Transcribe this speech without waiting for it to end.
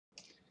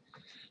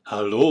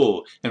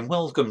Hello, and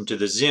welcome to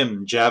the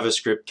ZIM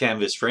JavaScript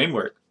Canvas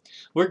framework.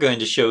 We're going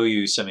to show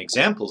you some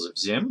examples of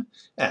ZIM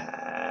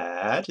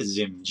at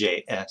zimjs.com,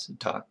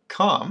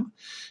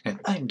 and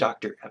I'm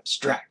Dr.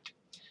 Abstract.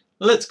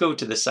 Let's go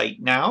to the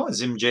site now,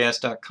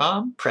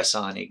 zimjs.com, press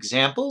on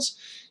Examples,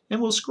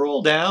 and we'll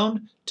scroll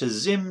down to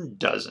ZIM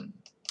Dozen.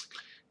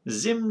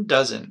 ZIM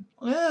Dozen.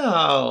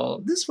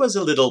 Well, this was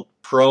a little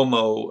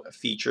promo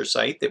feature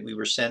site that we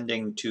were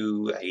sending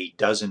to a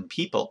dozen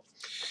people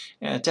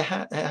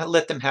to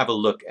let them have a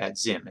look at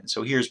ZIM. And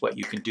so here's what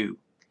you can do.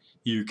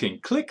 You can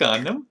click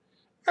on them.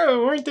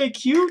 Oh, aren't they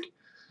cute?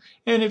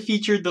 And it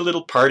featured the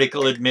little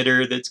particle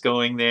emitter that's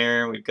going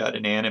there. We've got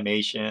an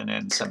animation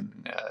and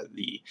some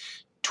the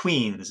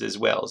tweens as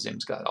well.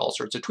 ZIM's got all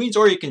sorts of tweens.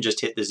 Or you can just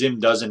hit the ZIM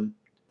Dozen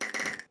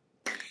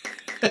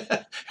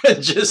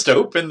and just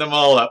open them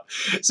all up.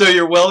 So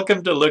you're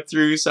welcome to look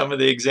through some of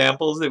the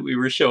examples that we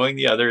were showing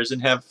the others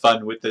and have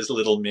fun with this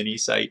little mini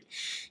site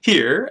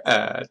here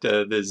at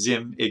the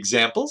ZIM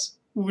Examples,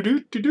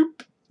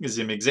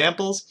 ZIM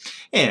Examples,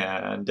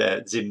 and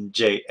at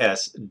zimjs.com.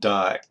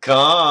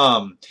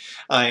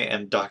 I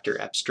am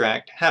Dr.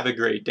 Abstract. Have a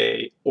great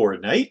day or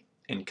night,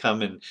 and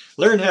come and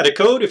learn how to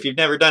code if you've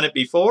never done it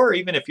before.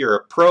 Even if you're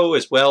a pro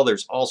as well,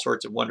 there's all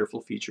sorts of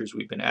wonderful features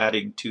we've been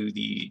adding to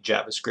the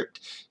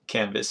JavaScript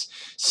canvas.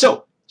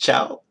 So,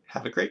 ciao,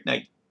 have a great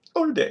night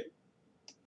or day.